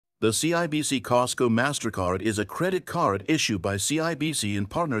The CIBC Costco Mastercard is a credit card issued by CIBC in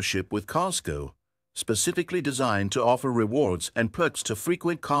partnership with Costco, specifically designed to offer rewards and perks to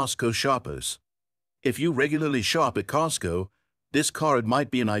frequent Costco shoppers. If you regularly shop at Costco, this card might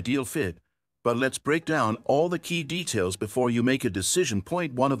be an ideal fit, but let's break down all the key details before you make a decision.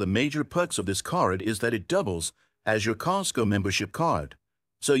 Point 1 of the major perks of this card is that it doubles as your Costco membership card,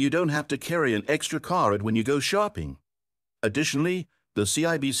 so you don't have to carry an extra card when you go shopping. Additionally, the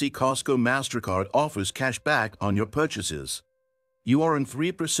CIBC Costco Mastercard offers cash back on your purchases. You earn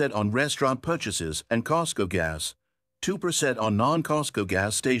 3% on restaurant purchases and Costco gas, 2% on non-Costco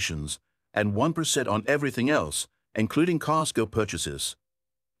gas stations, and 1% on everything else, including Costco purchases.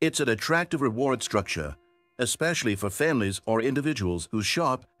 It's an attractive reward structure, especially for families or individuals who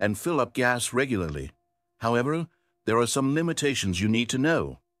shop and fill up gas regularly. However, there are some limitations you need to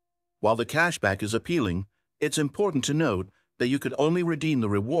know. While the cashback is appealing, it's important to note that you could only redeem the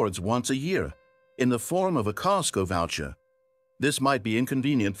rewards once a year, in the form of a Costco voucher. This might be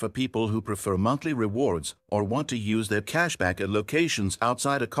inconvenient for people who prefer monthly rewards or want to use their cashback at locations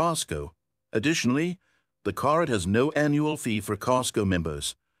outside of Costco. Additionally, the card has no annual fee for Costco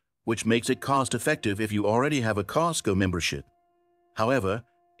members, which makes it cost-effective if you already have a Costco membership. However,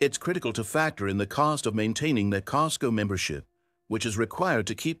 it's critical to factor in the cost of maintaining that Costco membership, which is required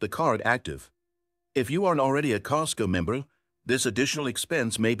to keep the card active. If you aren't already a Costco member, this additional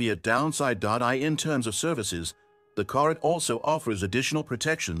expense may be a downside. In terms of services, the card also offers additional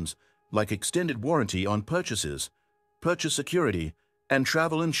protections like extended warranty on purchases, purchase security, and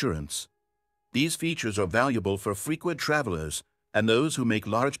travel insurance. These features are valuable for frequent travelers and those who make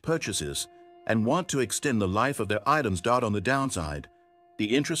large purchases and want to extend the life of their items. On the downside,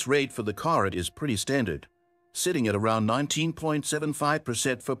 the interest rate for the card is pretty standard, sitting at around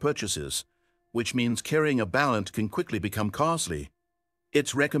 19.75% for purchases, which means carrying a balance can quickly become costly.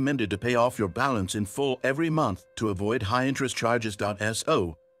 It's recommended to pay off your balance in full every month to avoid high interest charges.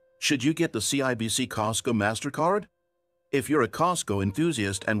 So, should you get the CIBC Costco Mastercard? If you're a Costco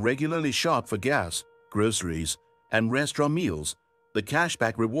enthusiast and regularly shop for gas, groceries, and restaurant meals, the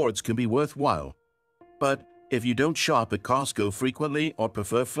cashback rewards can be worthwhile. But if you don't shop at Costco frequently or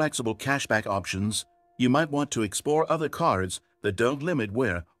prefer flexible cashback options, you might want to explore other cards that don't limit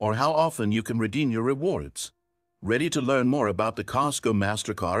where or how often you can redeem your rewards. Ready to learn more about the Costco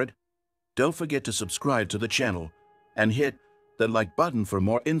Mastercard? Don't forget to subscribe to the channel and hit the like button for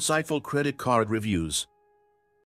more insightful credit card reviews.